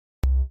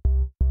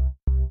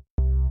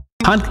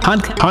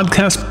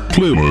Podcast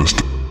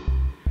Playlist.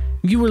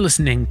 You were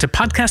listening to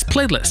Podcast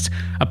Playlist,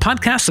 a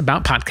podcast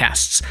about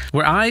podcasts,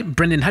 where I,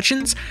 Brendan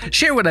Hutchins,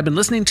 share what I've been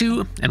listening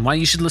to and why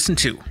you should listen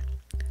too.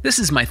 This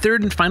is my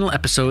third and final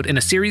episode in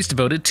a series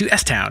devoted to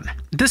S-Town,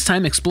 this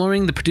time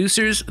exploring the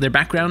producers, their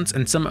backgrounds,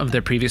 and some of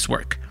their previous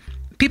work.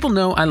 People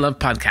know I love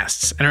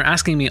podcasts and are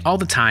asking me all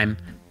the time,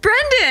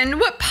 Brendan,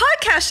 what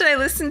podcast should I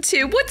listen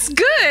to? What's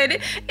good?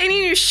 Any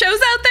new shows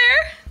out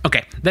there?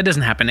 Okay, that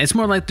doesn't happen. It's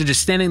more like they're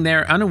just standing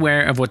there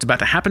unaware of what's about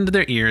to happen to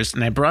their ears,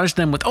 and I barrage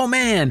them with, oh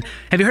man,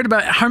 have you heard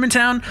about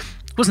Harmontown?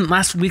 Wasn't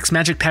last week's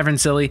Magic Tavern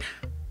silly?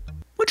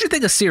 What'd you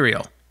think of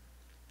Serial?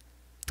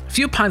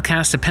 Few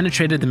podcasts have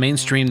penetrated the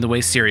mainstream the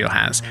way Serial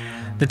has.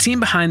 The team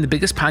behind the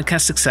biggest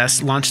podcast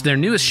success launched their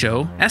newest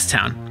show,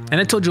 S-Town,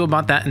 and I told you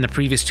about that in the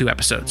previous 2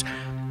 episodes.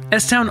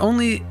 S-Town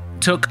only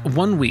took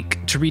 1 week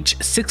to reach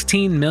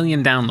 16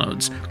 million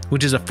downloads,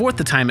 which is a fourth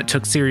the time it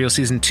took Serial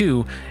Season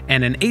 2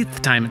 and an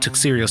eighth time it took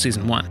Serial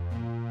Season 1.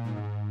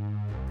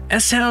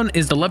 S-Town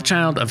is the love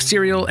child of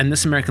Serial and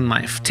This American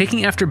Life,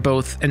 taking after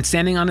both and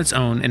standing on its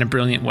own in a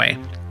brilliant way.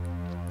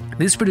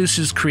 These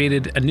producers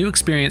created a new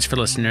experience for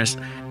listeners,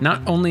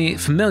 not only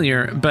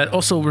familiar, but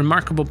also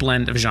remarkable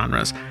blend of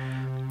genres.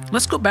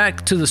 Let's go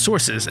back to the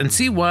sources and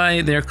see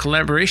why their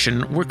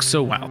collaboration works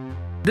so well.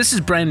 This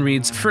is Brian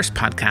Reed's first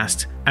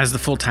podcast as the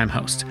full-time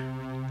host.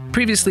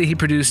 Previously, he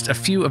produced a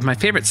few of my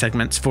favorite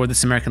segments for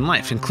This American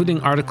Life, including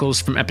articles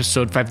from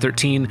episode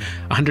 513,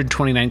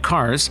 129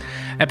 Cars,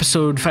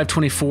 episode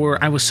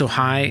 524, I Was So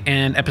High,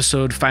 and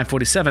episode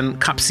 547,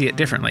 Cops See It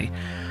Differently.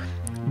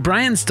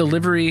 Brian's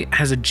delivery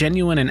has a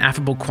genuine and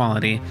affable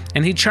quality,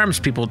 and he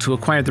charms people to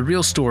acquire the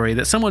real story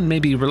that someone may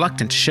be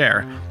reluctant to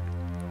share.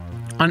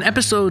 On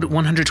episode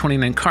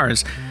 129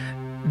 Cars,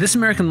 This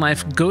American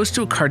Life goes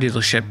to a car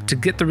dealership to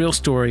get the real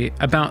story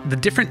about the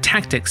different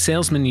tactics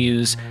salesmen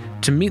use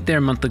to meet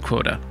their monthly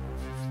quota.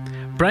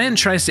 Brian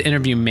tries to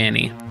interview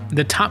Manny,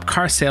 the top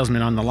car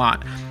salesman on the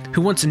lot,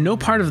 who wants no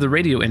part of the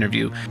radio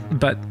interview,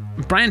 but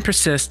Brian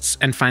persists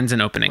and finds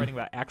an opening. Writing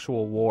about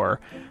actual war,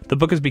 the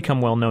book has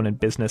become well known in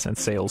business and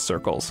sales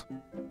circles.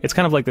 It's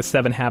kind of like the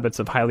 7 Habits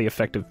of Highly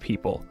Effective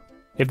People,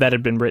 if that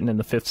had been written in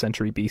the 5th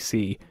century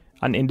BC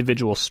on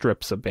individual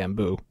strips of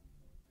bamboo.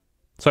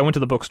 So I went to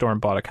the bookstore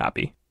and bought a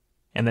copy,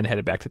 and then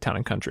headed back to Town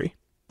and Country.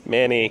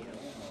 Manny,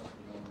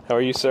 how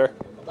are you, sir?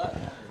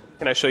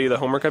 Can I show you the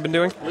homework I've been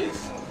doing?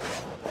 Please.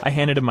 I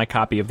handed him my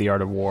copy of The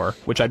Art of War,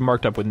 which I'd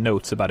marked up with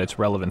notes about its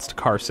relevance to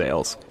car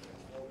sales.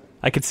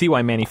 I could see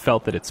why Manny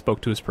felt that it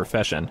spoke to his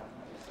profession.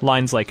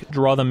 Lines like,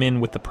 draw them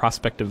in with the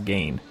prospect of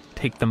gain,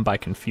 take them by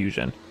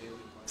confusion,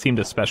 seemed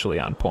especially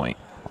on point.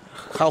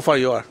 How far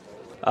you are?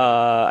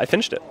 I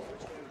finished it.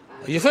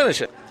 You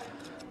finished it?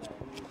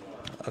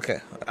 Okay,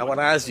 I want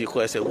to ask you a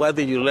question. What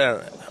did you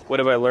learn? What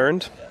have I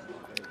learned?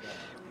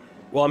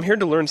 Well, I'm here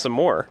to learn some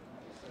more.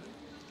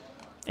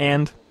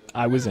 And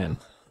I was in.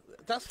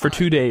 For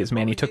 2 days,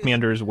 Manny took me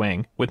under his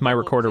wing, with my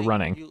recorder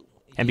running,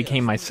 and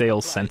became my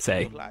sales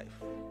sensei.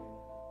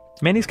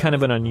 Manny's kind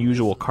of an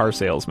unusual car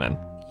salesman,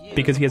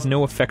 because he has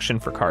no affection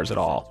for cars at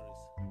all.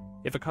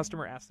 If a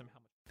customer asks him how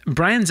much...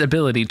 Brian's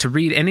ability to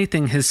read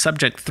anything his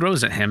subject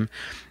throws at him,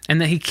 and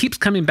that he keeps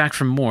coming back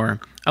for more,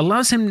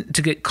 allows him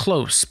to get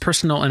close,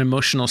 personal, and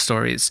emotional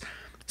stories.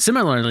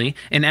 Similarly,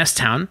 in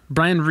S-Town,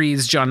 Brian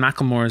reads John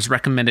McLemore's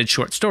recommended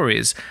short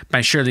stories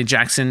by Shirley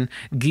Jackson,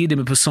 Guy de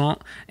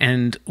Maupassant,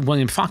 and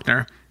William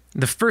Faulkner,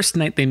 the first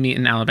night they meet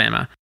in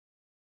Alabama.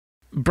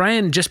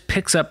 Brian just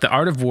picks up The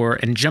Art of War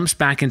and jumps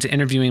back into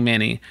interviewing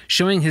Manny,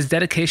 showing his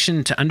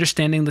dedication to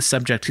understanding the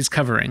subject he's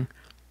covering.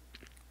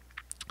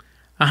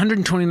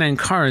 129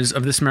 Cars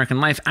of This American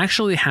Life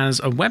actually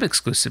has a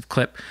web-exclusive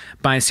clip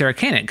by Sarah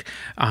Koenig,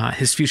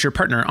 his future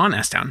partner on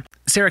S-Town.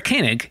 Sarah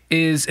Koenig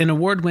is an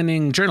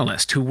award-winning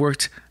journalist who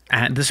worked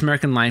at This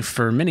American Life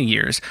for many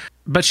years,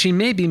 but she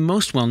may be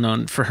most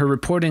well-known for her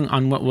reporting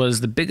on what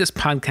was the biggest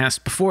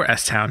podcast before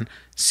S-Town,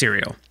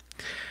 Serial.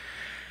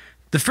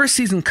 The first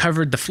season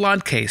covered the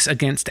flawed case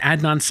against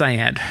Adnan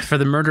Syed for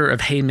the murder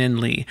of Hae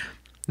Min Lee.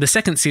 The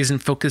second season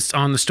focused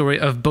on the story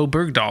of Bo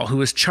Bergdahl, who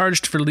was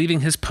charged for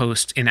leaving his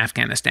post in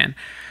Afghanistan.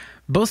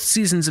 Both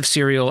seasons of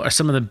Serial are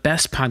some of the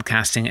best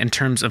podcasting in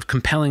terms of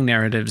compelling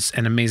narratives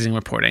and amazing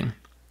reporting.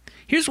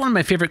 Here's one of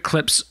my favorite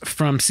clips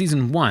from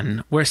Season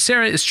 1, where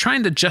Sarah is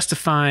trying to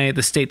justify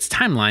the state's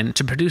timeline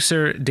to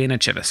producer Dana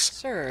Chivvis.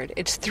 Absurd.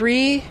 It's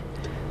between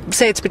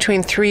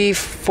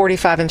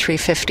 3:45 and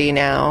 3:50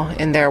 now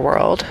in their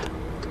world.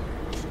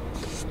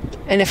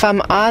 And if I'm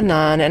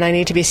Adnan and I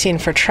need to be seen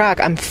for track,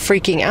 I'm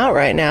freaking out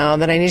right now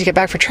that I need to get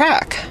back for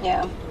track.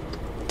 Yeah.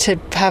 To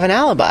have an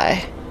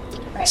alibi.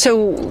 Right. So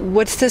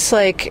what's this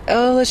like,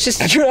 oh, let's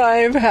just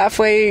drive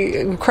halfway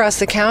across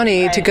the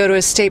county to go to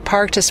a state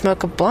park to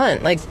smoke a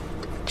blunt. Like,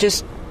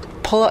 just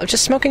pull up,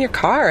 just smoke in your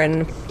car.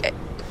 And I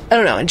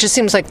don't know, it just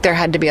seems like there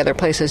had to be other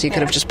places you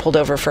could have just pulled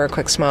over for a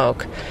quick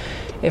smoke,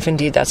 if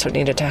indeed that's what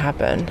needed to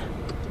happen.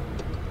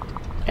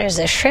 There's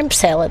a shrimp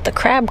sale at the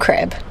Crab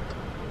Crib.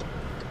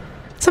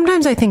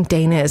 Sometimes I think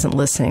Dana isn't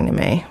listening to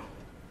me.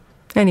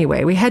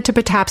 Anyway, we head to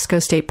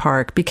Patapsco State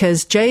Park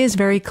because Jay is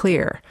very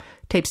clear.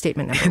 Tape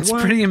statement number It's 1.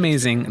 pretty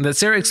amazing that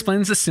Sarah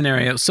explains the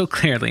scenario so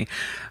clearly,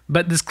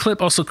 but this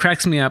clip also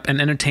cracks me up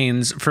and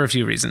entertains for a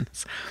few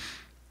reasons.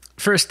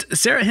 First,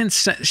 Sarah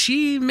hints that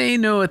she may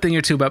know a thing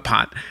or two about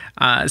pot.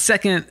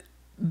 Second,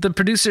 the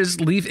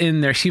producers leave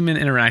in their human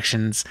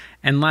interactions.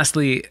 And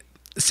lastly,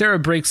 Sarah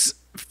breaks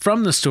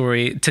from the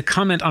story to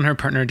comment on her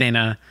partner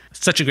Dana.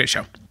 Such a great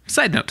show.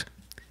 Side note,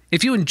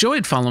 if you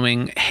enjoyed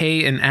following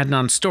Hay and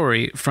Adnan's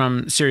story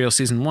from Serial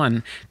Season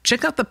 1,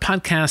 check out the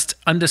podcast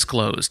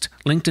Undisclosed,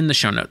 linked in the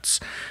show notes.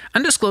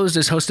 Undisclosed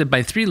is hosted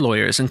by 3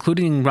 lawyers,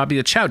 including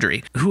Rabia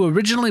Chowdhury, who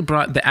originally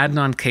brought the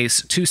Adnan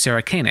case to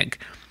Sarah Koenig.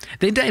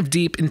 They dive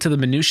deep into the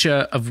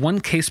minutiae of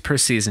one case per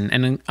season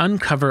and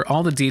uncover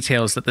all the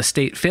details that the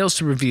state fails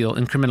to reveal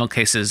in criminal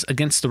cases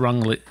against the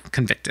wrongly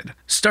convicted.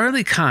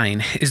 Starlee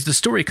Kine is the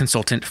story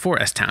consultant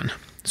for S-Town.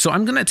 So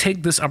I'm going to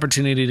take this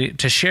opportunity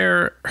to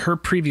share her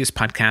previous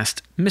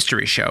podcast,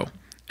 Mystery Show,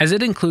 as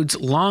it includes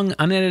long,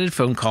 unedited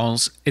phone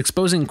calls,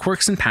 exposing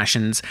quirks and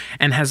passions,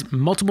 and has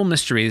multiple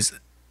mysteries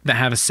that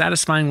have a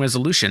satisfying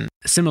resolution,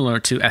 similar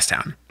to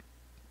S-Town.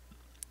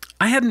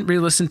 I hadn't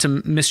re-listened to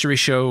Mystery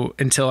Show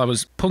until I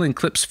was pulling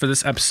clips for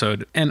this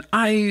episode, and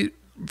I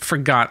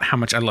forgot how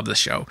much I love this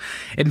show.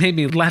 It made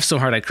me laugh so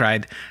hard I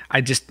cried.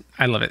 I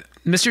love it.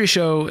 Mystery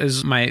Show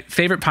is my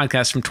favorite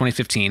podcast from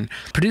 2015.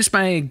 Produced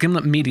by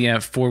Gimlet Media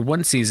for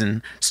 1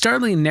 season,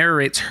 Starlee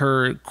narrates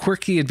her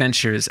quirky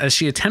adventures as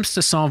she attempts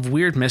to solve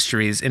weird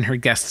mysteries in her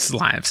guests'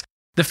 lives.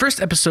 The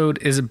first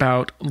episode is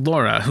about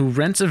Laura, who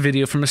rents a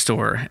video from a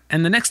store,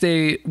 and the next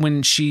day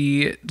when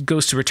she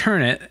goes to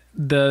return it,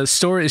 the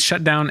store is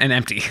shut down and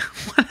empty.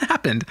 What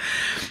happened?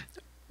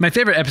 My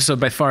favorite episode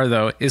by far,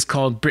 though, is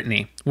called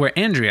Britney, where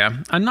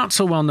Andrea, a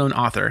not-so-well-known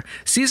author,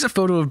 sees a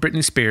photo of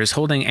Britney Spears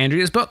holding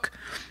Andrea's book.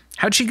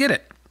 How'd she get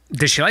it?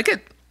 Did she like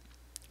it?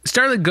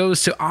 Starlee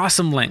goes to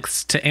awesome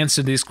lengths to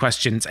answer these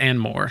questions and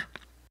more.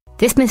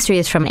 This mystery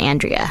is from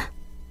Andrea.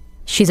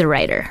 She's a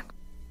writer.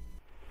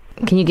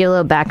 Can you give a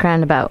little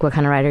background about what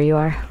kind of writer you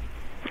are?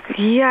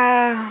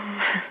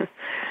 Yeah,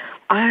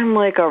 I'm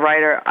like a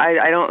writer.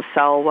 I don't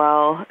sell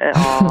well at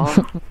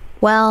all.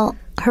 Well,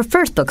 her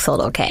first book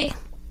sold okay.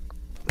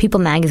 People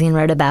magazine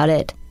wrote about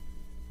it.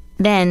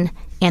 Then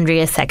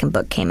Andrea's second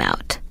book came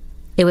out.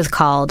 It was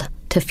called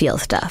To Feel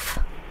Stuff.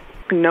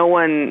 No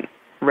one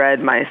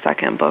read my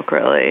second book,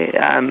 really.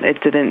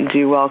 It didn't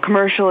do well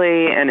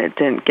commercially, and it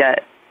didn't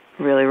get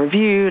really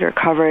reviewed or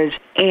coverage.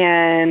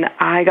 And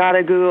I got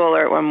a Google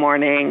alert one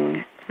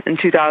morning in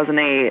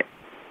 2008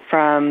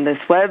 from this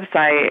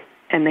website,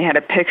 and they had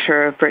a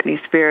picture of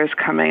Britney Spears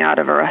coming out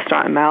of a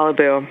restaurant in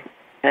Malibu,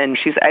 and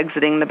she's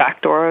exiting the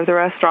back door of the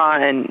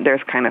restaurant, and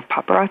there's kind of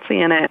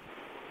paparazzi in it,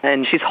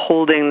 and she's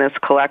holding this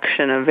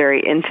collection of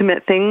very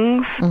intimate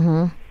things,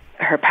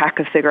 her pack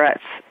of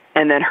cigarettes,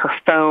 and then her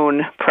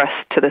phone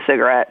pressed to the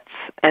cigarettes,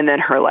 and then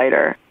her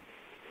lighter.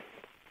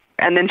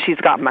 And then she's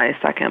got my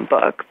second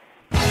book.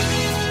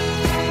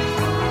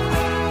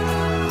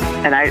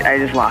 And I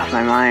just lost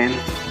my mind.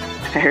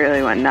 I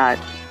really went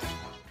nuts.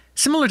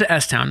 Similar to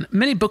S-Town,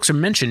 many books are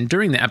mentioned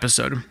during the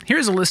episode.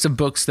 Here's a list of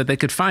books that they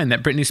could find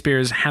that Britney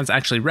Spears has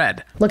actually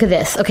read. Look at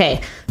this.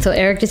 Okay, so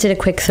Eric just did a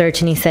quick search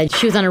and he said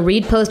she was on a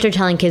read poster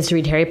telling kids to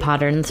read Harry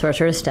Potter and the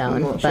Sorcerer's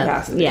Stone. Well, she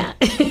has to be.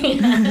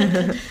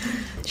 Yeah.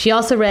 She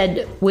also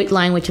read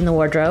Lion Witch in the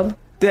Wardrobe.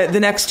 The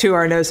next 2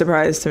 are no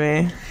surprise to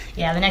me.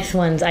 Yeah, the next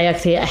ones I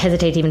actually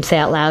hesitate to even say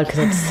out loud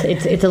because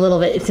it's a little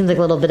bit. It seems like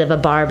a little bit of a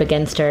barb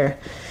against her.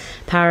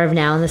 Power of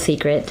Now and The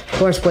Secret,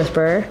 Horse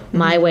Whisperer,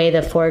 My Way,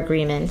 The 4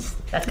 Agreements.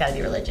 That's got to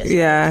be religious.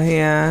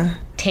 Yeah.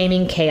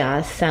 Taming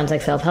Chaos, sounds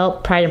like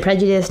self-help. Pride and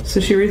Prejudice. So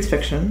she reads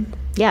fiction.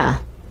 Yeah.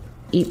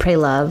 Eat, Pray,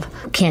 Love.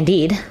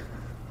 Candide.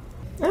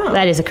 Oh.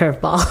 That is a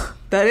curveball.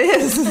 That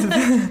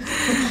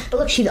is. But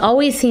look, she's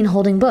always seen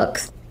holding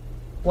books.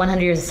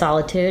 100 Years of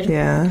Solitude.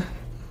 Yeah.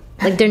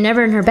 Like, they're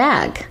never in her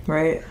bag.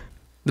 Right.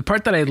 The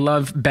part that I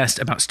love best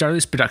about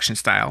Starlee's production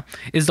style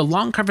is the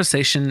long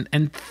conversation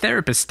and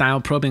therapist-style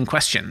probing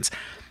questions.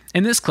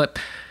 In this clip,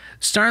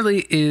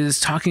 Starlee is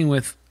talking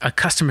with a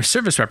customer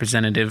service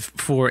representative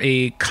for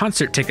a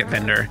concert ticket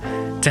vendor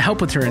to help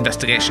with her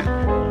investigation.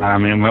 I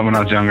mean, when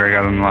I was younger,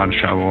 I got in a lot of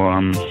trouble.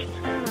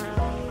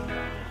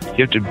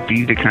 You have to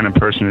be the kind of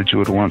person that you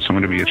would want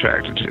someone to be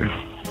attracted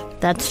to.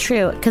 That's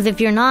true. Because if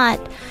you're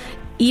not,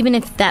 even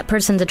if that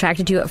person's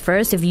attracted to you at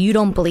first, if you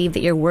don't believe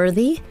that you're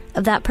worthy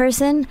of that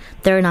person,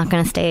 they're not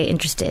going to stay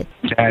interested.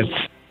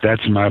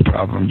 That's my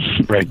problem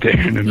right there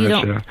in a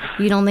nutshell.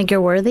 You don't think you're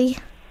worthy?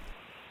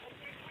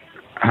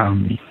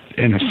 In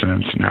a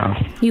sense, no.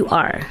 You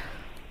are.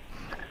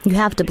 You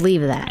have to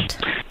believe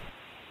that.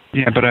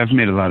 Yeah, but I've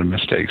made a lot of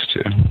mistakes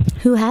too.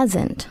 Who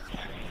hasn't?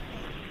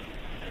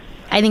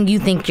 I think you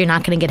think you're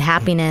not going to get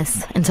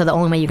happiness, and so the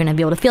only way you're going to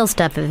be able to feel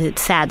stuff is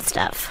it's sad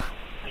stuff.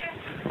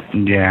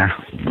 Yeah.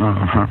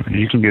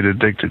 You can get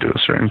addicted to a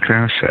certain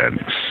kind of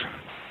sadness.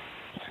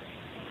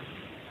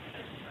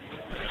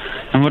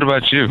 And what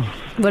about you?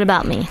 What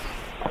about me?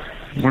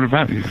 What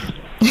about you?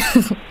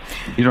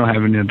 You don't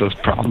have any of those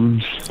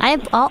problems? I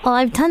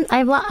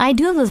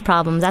do have those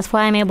problems. That's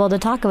why I'm able to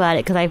talk about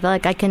it, because I feel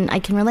like I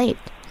can relate.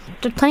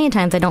 There's plenty of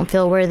times I don't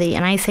feel worthy,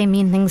 and I say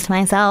mean things to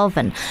myself,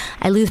 and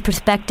I lose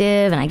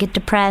perspective, and I get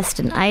depressed,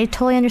 and I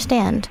totally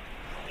understand.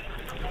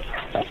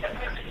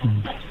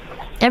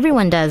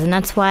 Everyone does, and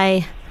that's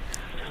why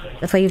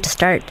you have to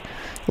start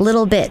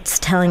little bits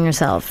telling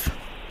yourself,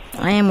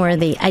 I am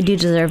worthy, I do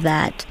deserve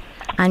that,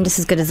 I'm just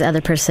as good as the other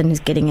person who's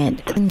getting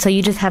it. And so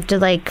you just have to,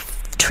 like,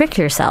 trick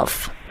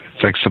yourself.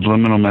 It's like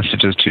subliminal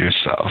messages to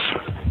yourself.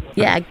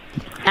 Yeah,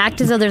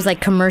 act as though there's,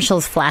 like,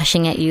 commercials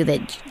flashing at you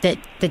that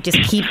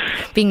just keep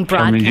being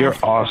broadcast. I mean, you're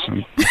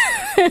awesome.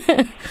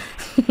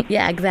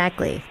 Yeah,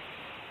 exactly.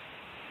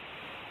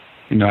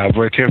 You know, I've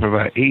worked here for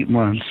about 8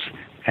 months,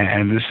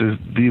 and this is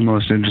the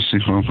most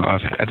interesting phone call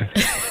I've had.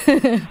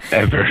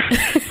 Ever.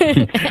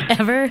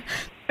 Ever?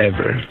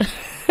 Ever.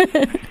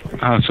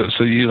 Oh,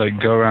 so you, like,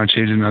 go around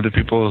changing other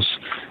people's,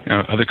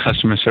 other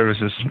customer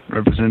services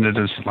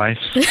representatives' lives?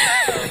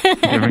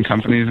 Different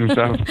companies and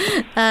stuff? Is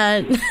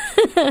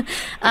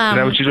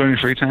that what you do in your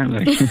free time?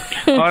 Like,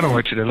 I don't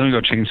work today. Let me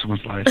go change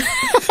someone's life.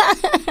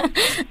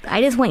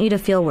 I just want you to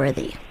feel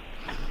worthy.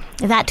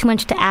 Is that too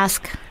much to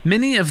ask?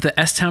 Many of the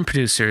S-Town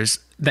producers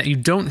that you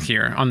don't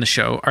hear on the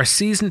show are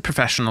seasoned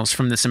professionals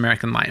from This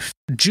American Life.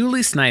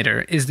 Julie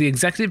Snyder is the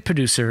executive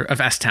producer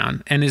of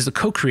S-Town and is the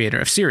co-creator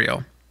of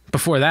Serial.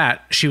 Before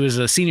that, she was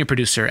a senior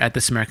producer at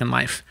This American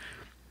Life.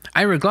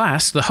 Ira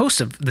Glass, the host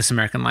of This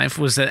American Life,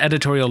 was the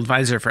editorial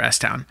advisor for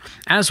S-Town,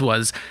 as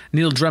was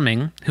Neil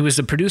Drumming, who is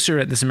the producer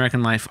at This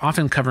American Life,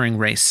 often covering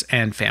race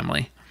and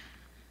family.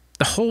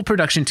 The whole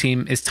production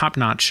team is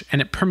top-notch,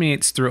 and it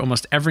permeates through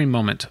almost every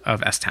moment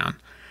of S-Town.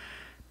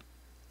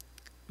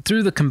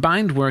 Through the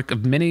combined work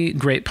of many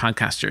great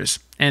podcasters,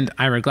 and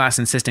Ira Glass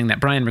insisting that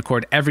Brian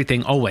record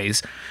everything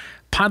always,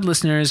 pod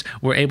listeners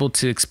were able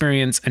to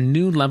experience a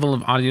new level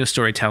of audio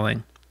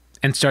storytelling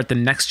and start the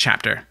next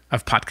chapter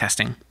of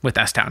podcasting with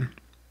S-Town.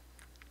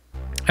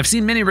 I've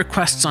seen many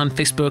requests on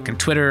Facebook and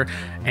Twitter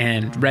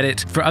and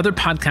Reddit for other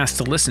podcasts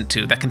to listen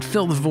to that can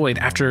fill the void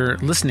after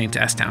listening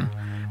to S-Town.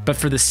 But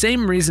for the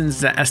same reasons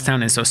that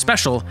S-Town is so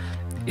special,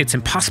 it's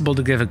impossible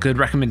to give a good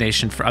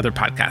recommendation for other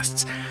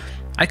podcasts.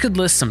 I could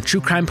list some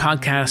true crime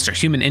podcasts or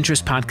human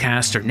interest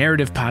podcasts or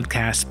narrative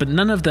podcasts, but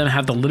none of them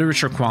have the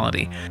literature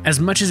quality. As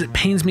much as it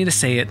pains me to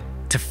say it,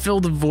 to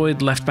fill the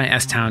void left by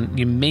S-Town,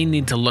 you may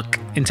need to look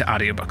into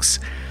audiobooks.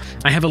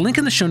 I have a link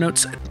in the show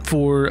notes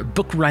for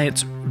Book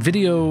Riot's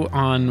video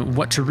on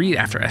what to read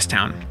after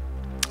S-Town.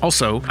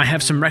 Also, I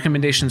have some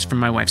recommendations from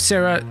my wife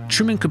Sarah,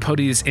 Truman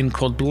Capote's In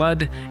Cold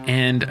Blood,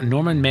 and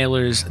Norman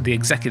Mailer's The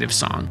Executive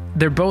Song.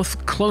 They're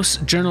both close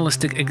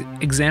journalistic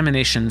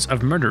examinations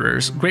of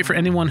murderers, great for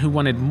anyone who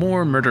wanted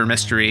more murder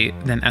mystery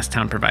than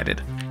S-Town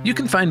provided. You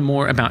can find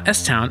more about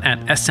S-Town at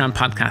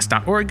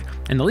stownpodcast.org,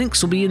 and the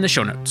links will be in the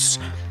show notes.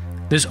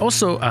 There's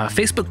also a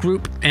Facebook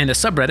group and a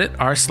subreddit,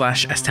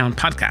 r/S-Town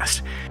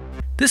Podcast.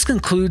 This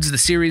concludes the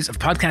series of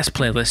podcast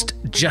playlist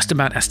just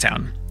about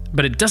S-Town.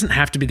 But it doesn't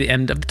have to be the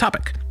end of the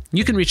topic.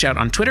 You can reach out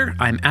on Twitter.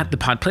 I'm at the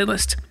Pod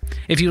Playlist.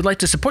 If you would like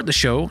to support the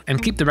show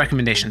and keep the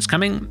recommendations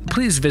coming,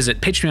 please visit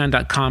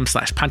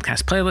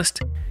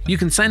patreon.com/podcastplaylist. You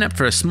can sign up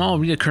for a small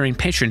recurring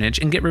patronage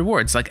and get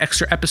rewards like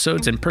extra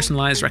episodes and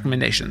personalized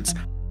recommendations.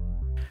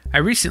 I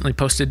recently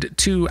posted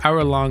 2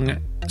 hour-long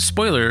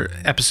spoiler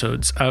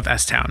episodes of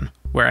S-Town,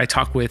 where I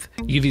talk with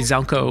Yuvi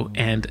Zalko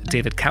and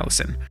David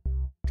Callison.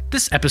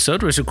 This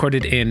episode was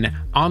recorded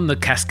on the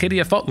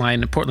Cascadia Fault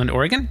Line in Portland,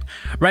 Oregon.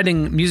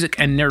 Writing, music,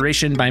 and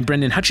narration by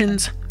Brendan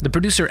Hutchins. The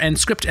producer and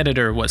script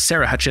editor was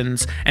Sarah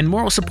Hutchins, and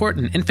moral support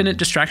and infinite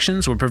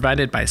distractions were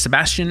provided by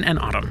Sebastian and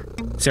Autumn,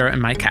 Sarah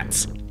and my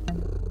cats.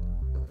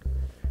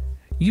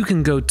 You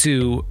can go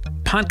to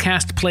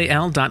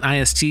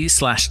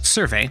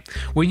podcastplayl.ist/survey,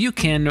 where you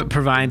can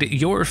provide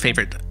your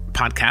favorite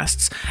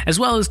podcasts, as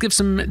well as give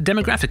some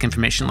demographic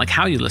information like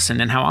how you listen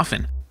and how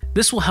often.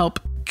 This will help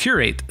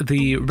curate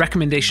the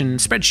recommendation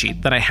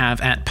spreadsheet that I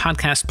have at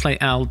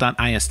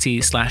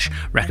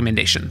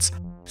podcastplayl.ist/recommendations.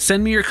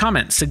 Send me your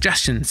comments,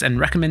 suggestions, and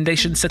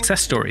recommendation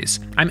success stories.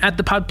 I'm at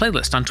the Pod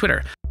Playlist on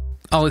Twitter.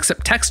 I'll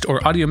accept text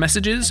or audio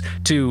messages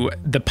to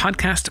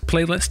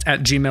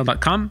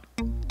thepodcastplaylist@gmail.com.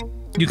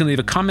 You can leave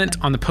a comment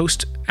on the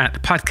post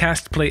at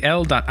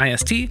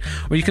podcastplayl.ist,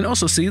 or you can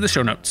also see the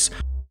show notes.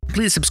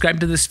 Please subscribe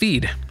to this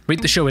feed,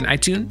 rate the show in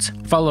iTunes,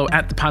 follow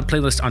at the Pod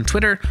Playlist on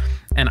Twitter,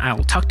 and I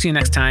will talk to you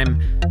next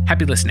time.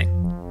 Happy listening.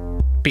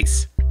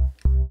 Peace.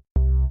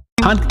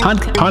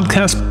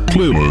 Podcast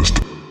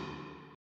Playlist.